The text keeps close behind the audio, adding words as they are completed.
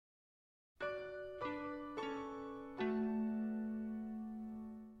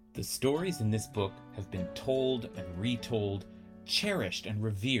The stories in this book have been told and retold, cherished and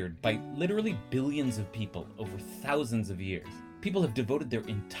revered by literally billions of people over thousands of years. People have devoted their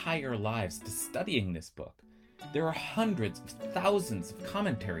entire lives to studying this book. There are hundreds of thousands of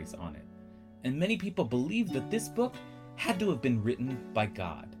commentaries on it, and many people believe that this book had to have been written by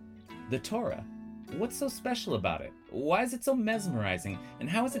God. The Torah. What's so special about it? Why is it so mesmerizing, and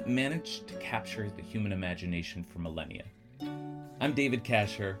how has it managed to capture the human imagination for millennia? I'm David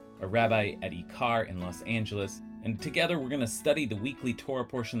Kasher, a rabbi at Ikar in Los Angeles, and together we're going to study the weekly Torah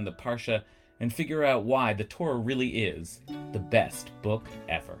portion of the Parsha and figure out why the Torah really is the best book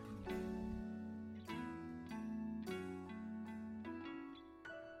ever.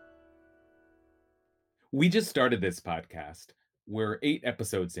 We just started this podcast. We're 8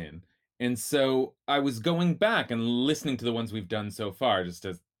 episodes in, and so I was going back and listening to the ones we've done so far just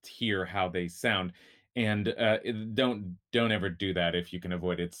to hear how they sound. And don't ever do that if you can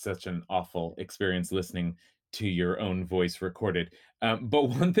avoid it. It's such an awful experience listening to your own voice recorded. But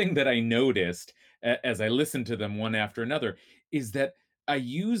one thing that I noticed as I listened to them one after another is that I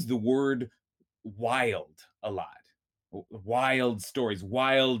use the word wild a lot. Wild stories,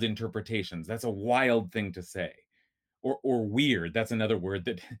 wild interpretations. That's a wild thing to say. Or weird. That's another word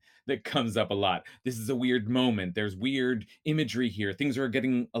that that comes up a lot. This is a weird moment. There's weird imagery here. Things are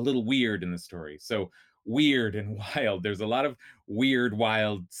getting a little weird in the story. So weird and wild. There's a lot of weird,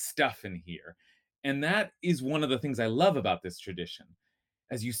 wild stuff in here. And that is one of the things I love about this tradition.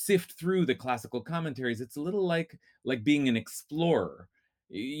 As you sift through the classical commentaries, it's a little like being an explorer.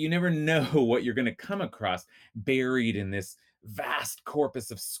 You never know what you're going to come across buried in this vast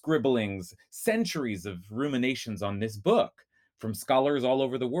corpus of scribblings, centuries of ruminations on this book from scholars all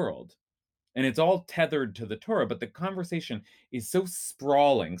over the world. And it's all tethered to the Torah, but the conversation is so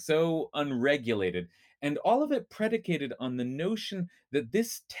sprawling, so unregulated, and all of it predicated on the notion that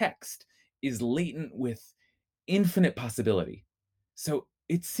this text is latent with infinite possibility. So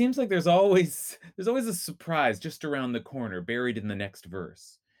it seems like there's always a surprise just around the corner, buried in the next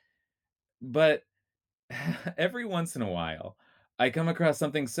verse. But every once in a while, I come across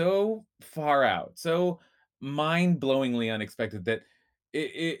something so far out, so mind-blowingly unexpected that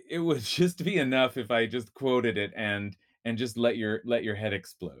it would just be enough if I just quoted it and just let your head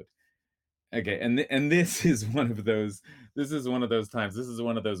explode. Okay, and this is one of those times. This is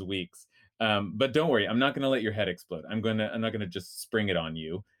one of those weeks. But don't worry, I'm not going to let your head explode. I'm not gonna just spring it on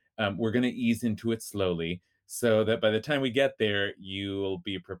you. We're going to ease into it slowly, so that by the time we get there, you'll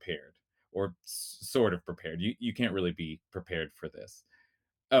be prepared, or sort of prepared. You can't really be prepared for this.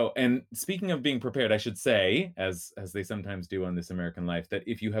 Oh, and speaking of being prepared, I should say, as they sometimes do on This American Life, that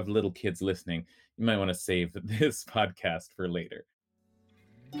if you have little kids listening, you might want to save this podcast for later.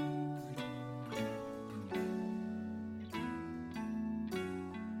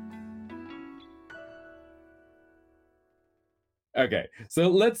 Okay, so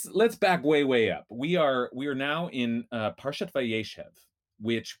let's back way up. We are now in Parshat Vayeshev,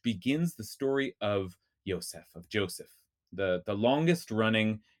 which begins the story of Yosef, of Joseph, the longest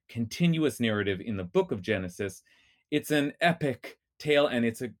running continuous narrative in the book of Genesis. It's an epic tale, and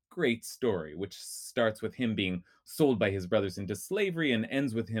it's a great story, which starts with him being sold by his brothers into slavery and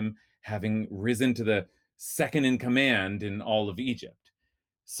ends with him having risen to the second in command in all of Egypt.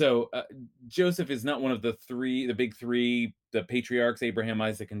 So Joseph is not one of the big three, the patriarchs, Abraham,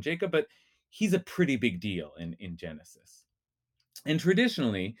 Isaac, and Jacob, but he's a pretty big deal in Genesis. And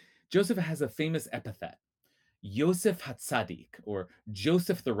traditionally, Joseph has a famous epithet, Yosef Hatzadik, or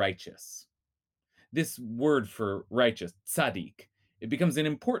Joseph the Righteous. This word for righteous, tzaddik, it becomes an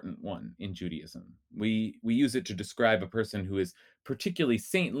important one in Judaism. We use it to describe a person who is particularly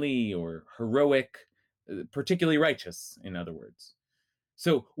saintly or heroic, particularly righteous, in other words.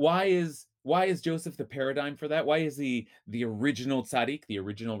 So why is Joseph the paradigm for that? Why is he the original tzaddik, the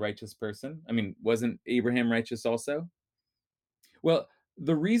original righteous person? I mean, wasn't Abraham righteous also? Well,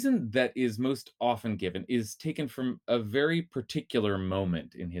 the reason that is most often given is taken from a very particular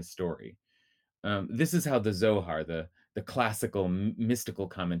moment in his story. This is how the Zohar, the classical mystical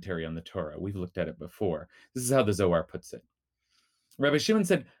commentary on the Torah, we've looked at it before. This is how the Zohar puts it. Rabbi Shimon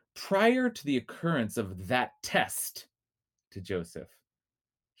said, prior to the occurrence of that test to Joseph,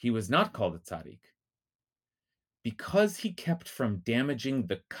 he was not called a tzaddik because he kept from damaging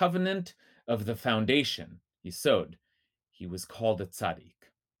the covenant of the foundation, Yisod. He was called a tzaddik.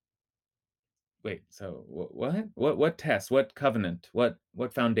 Wait, so what? What test? What covenant? What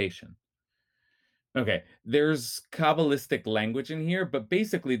foundation? Okay, there's Kabbalistic language in here, but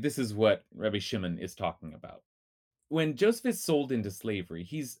basically this is what Rabbi Shimon is talking about. When Joseph is sold into slavery,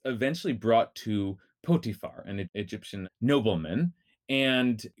 he's eventually brought to Potiphar, an Egyptian nobleman,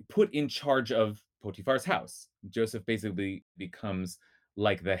 and put in charge of Potiphar's house. Joseph basically becomes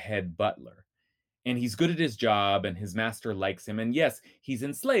like the head butler. And he's good at his job, and his master likes him. And yes, he's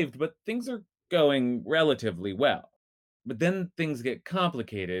enslaved, but things are going relatively well. But then things get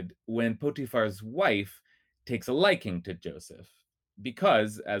complicated when Potiphar's wife takes a liking to Joseph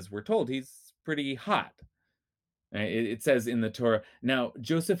because, as we're told, he's pretty hot. It says in the Torah, now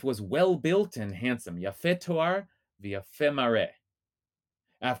Joseph was well built and handsome, yafet toar v'yafeh mareh.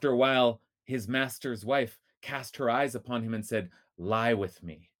 After a while, his master's wife cast her eyes upon him and said, lie with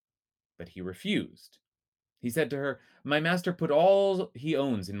me. But he refused. He said to her, my master put all he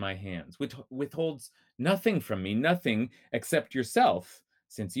owns in my hands, withholds nothing from me, nothing except yourself,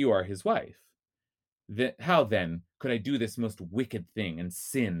 since you are his wife. How then could I do this most wicked thing and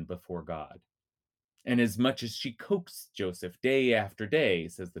sin before God? And as much as she coaxed Joseph day after day,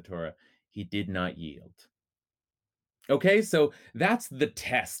 says the Torah, he did not yield. Okay, so that's the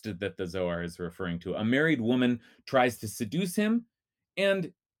test that the Zohar is referring to. A married woman tries to seduce him,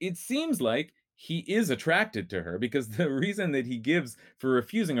 and it seems like he is attracted to her because the reason that he gives for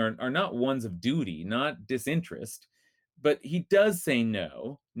refusing are not ones of duty, not disinterest, but he does say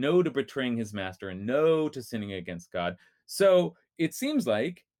no, no to betraying his master, and no to sinning against God. So it seems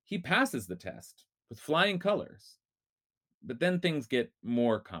like he passes the test with flying colors. But then things get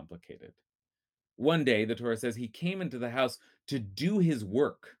more complicated. One day, the Torah says he came into the house to do his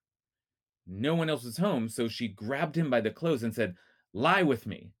work. No one else was home, so she grabbed him by the clothes and said, lie with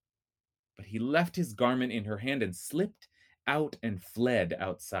me. But he left his garment in her hand and slipped out and fled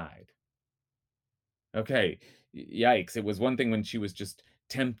outside. Okay, yikes. It was one thing when she was just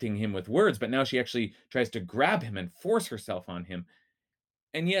tempting him with words, but now she actually tries to grab him and force herself on him.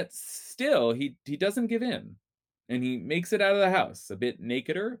 And yet, still, he doesn't give in. And he makes it out of the house, a bit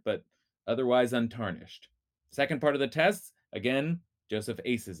nakeder, but otherwise untarnished. Second part of the test, again, Joseph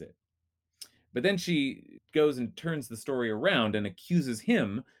aces it. But then she goes and turns the story around and accuses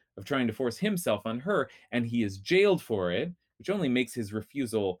him of trying to force himself on her, and he is jailed for it, which only makes his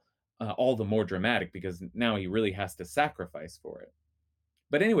refusal all the more dramatic because now he really has to sacrifice for it.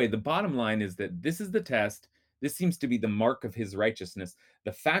 But anyway, the bottom line is that this is the test. This seems to be the mark of his righteousness,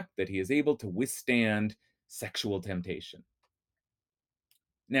 the fact that he is able to withstand sexual temptation.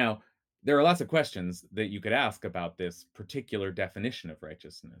 Now, there are lots of questions that you could ask about this particular definition of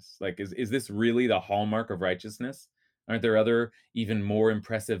righteousness. Like, is this really the hallmark of righteousness? Aren't there other, even more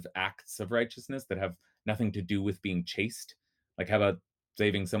impressive acts of righteousness that have nothing to do with being chaste? Like, how about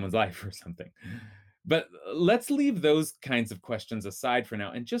saving someone's life or something? But let's leave those kinds of questions aside for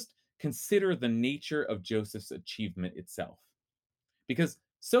now and just consider the nature of Joseph's achievement itself. Because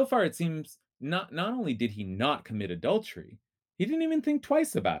so far it seems not only did he not commit adultery, he didn't even think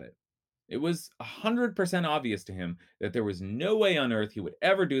twice about it. It was 100% obvious to him that there was no way on earth he would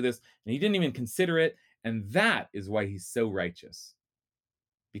ever do this, and he didn't even consider it. And that is why he's so righteous.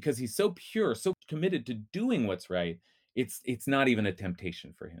 Because he's so pure, so committed to doing what's right, it's not even a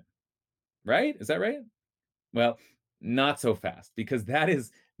temptation for him. Right? Is that right? Well, not so fast, because that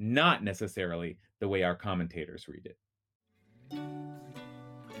is not necessarily the way our commentators read it.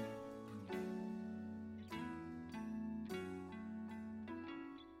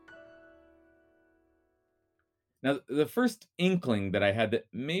 Now, the first inkling that I had that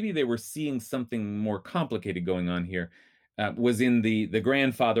maybe they were seeing something more complicated going on here was in the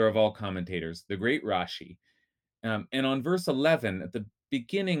grandfather of all commentators, the great Rashi. And on verse 11, at the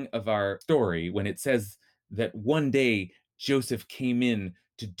beginning of our story, when it says that one day Joseph came in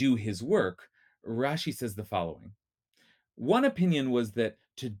to do his work, Rashi says the following. One opinion was that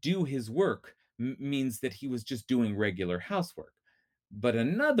to do his work means that he was just doing regular housework. But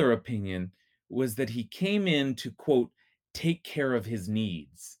another opinion was that he came in to, quote, take care of his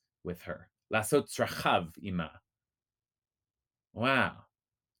needs with her. Lasot tzrachav ima. Wow.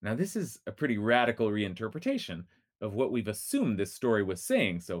 Now, this is a pretty radical reinterpretation of what we've assumed this story was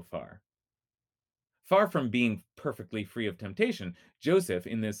saying so far. Far from being perfectly free of temptation, Joseph,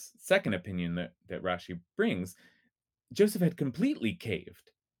 in this second opinion that Rashi brings, Joseph had completely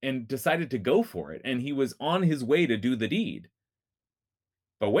caved and decided to go for it, and he was on his way to do the deed.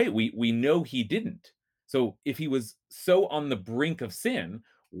 But wait, we know he didn't. So if he was so on the brink of sin,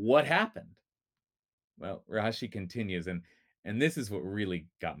 what happened? Well, Rashi continues, and this is what really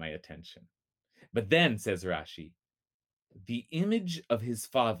got my attention. But then, says Rashi, the image of his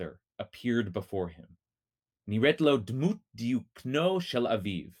father appeared before him. Niret lo dmut diukno shel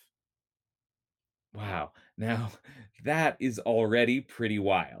aviv. Wow. Now, that is already pretty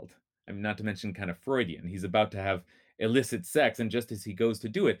wild. I mean, not to mention kind of Freudian. He's about to have illicit sex, and just as he goes to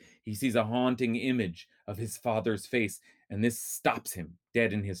do it, he sees a haunting image of his father's face, and this stops him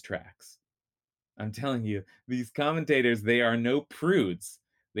dead in his tracks. I'm telling you, these commentators, they are no prudes.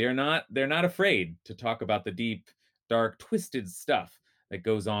 They're not afraid to talk about the deep, dark, twisted stuff that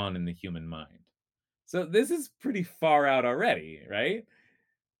goes on in the human mind. So this is pretty far out already, right?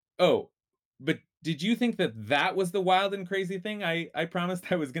 Oh, but did you think that that was the wild and crazy thing I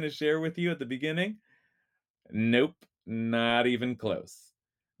promised I was going to share with you at the beginning? Nope, not even close.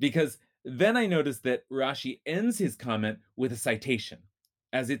 Because then I noticed that Rashi ends his comment with a citation,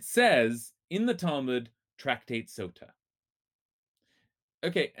 as it says in the Talmud, Tractate Sota.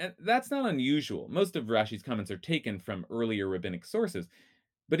 Okay, and that's not unusual. Most of Rashi's comments are taken from earlier rabbinic sources,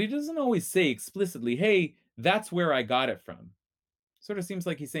 but he doesn't always say explicitly, hey, that's where I got it from. Sort of seems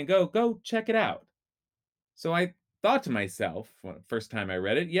like he's saying, go check it out. So I thought to myself, first time I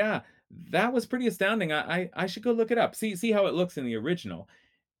read it, yeah, that was pretty astounding. I should go look it up. See how it looks in the original.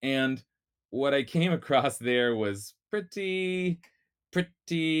 And what I came across there was pretty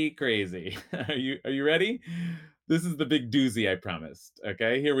crazy. Are you ready? This is the big doozy I promised.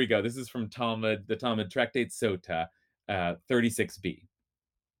 Okay, here we go. This is from Talmud, the Talmud Tractate Sota, 36b.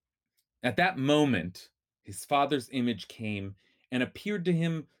 At that moment, his father's image came and appeared to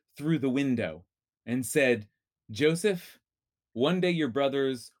him through the window and said, Joseph, one day your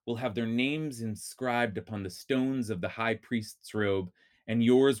brothers will have their names inscribed upon the stones of the high priest's robe, and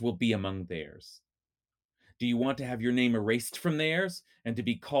yours will be among theirs. Do you want to have your name erased from theirs and to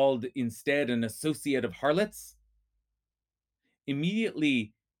be called instead an associate of harlots?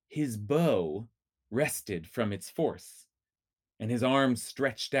 Immediately, his bow rested from its force, and his arms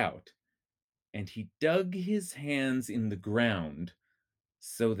stretched out, and he dug his hands in the ground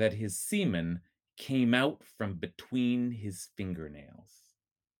so that his semen came out from between his fingernails.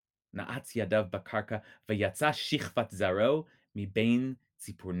 Na'atz yadav bakarka vayatza shichvat zaro mibein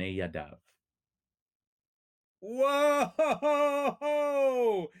tzipurnei yadav. Whoa!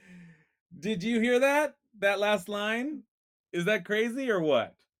 Did you hear that? That last line? Is that crazy or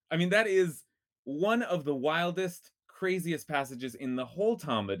what? I mean, that is one of the wildest, craziest passages in the whole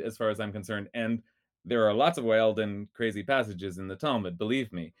Talmud, as far as I'm concerned. And there are lots of wild and crazy passages in the Talmud,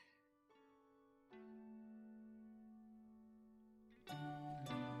 believe me.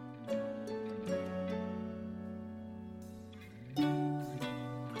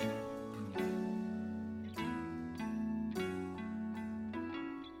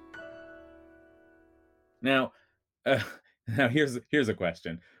 Now, uh, now here's a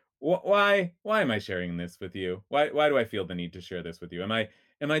question. Why am I sharing this with you? Why do I feel the need to share this with you? Am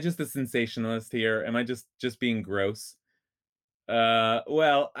I just a sensationalist here? Am I just being gross?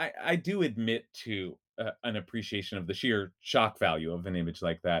 Well, I do admit to an appreciation of the sheer shock value of an image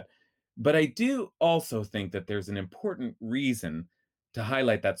like that, but I do also think that there's an important reason to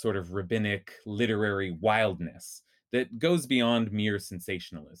highlight that sort of rabbinic literary wildness that goes beyond mere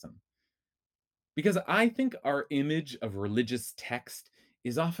sensationalism. Because I think our image of religious text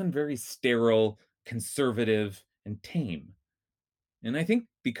is often very sterile, conservative, and tame. And I think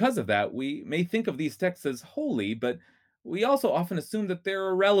because of that, we may think of these texts as holy, but we also often assume that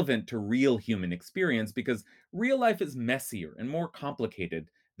they're irrelevant to real human experience because real life is messier and more complicated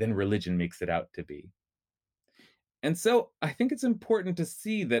than religion makes it out to be. And so I think it's important to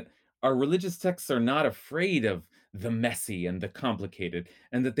see that our religious texts are not afraid of the messy and the complicated,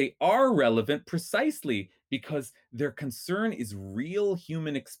 and that they are relevant precisely because their concern is real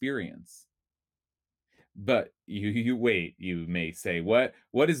human experience. But you wait, you may say, what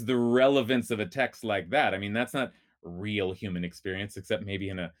is the relevance of a text like that? I mean, that's not real human experience, except maybe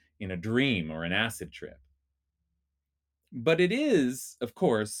in a dream or an acid trip. But it is, of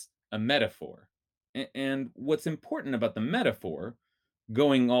course, a metaphor. And what's important about the metaphor,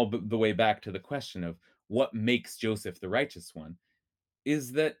 going all the way back to the question of what makes Joseph the righteous one,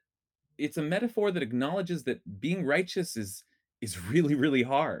 is that it's a metaphor that acknowledges that being righteous is really, really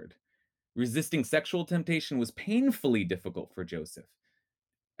hard. Resisting sexual temptation was painfully difficult for Joseph,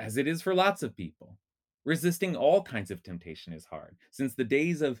 as it is for lots of people. Resisting all kinds of temptation is hard. Since the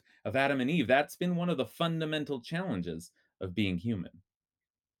days of Adam and Eve, that's been one of the fundamental challenges of being human.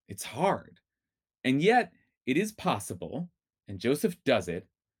 It's hard. And yet, it is possible, and Joseph does it,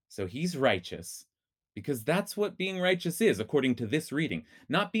 so he's righteous, because that's what being righteous is, according to this reading.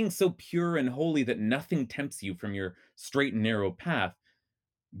 Not being so pure and holy that nothing tempts you from your straight and narrow path,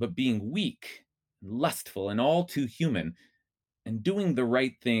 but being weak, lustful, and all too human, and doing the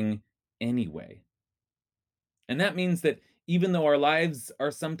right thing anyway. And that means that even though our lives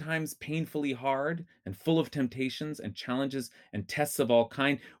are sometimes painfully hard and full of temptations and challenges and tests of all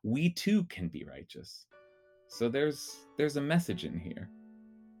kind, we too can be righteous. So there's a message in here.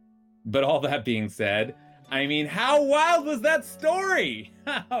 But all that being said, I mean, how wild was that story?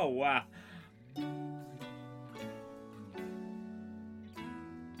 Oh, wow.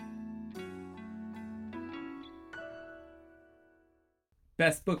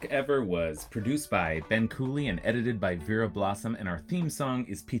 Best Book Ever was produced by Ben Cooley and edited by Vera Blossom, and our theme song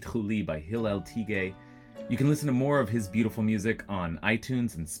is Pitrouli by Hillel Tigay. You can listen to more of his beautiful music on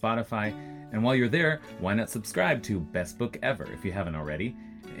iTunes and Spotify, and while you're there, why not subscribe to Best Book Ever if you haven't already?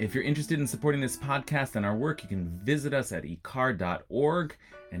 If you're interested in supporting this podcast and our work, you can visit us at icar.org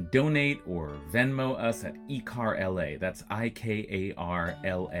and donate or Venmo us at icarla. That's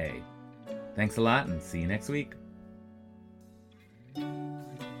IKARLA. Thanks a lot and see you next week.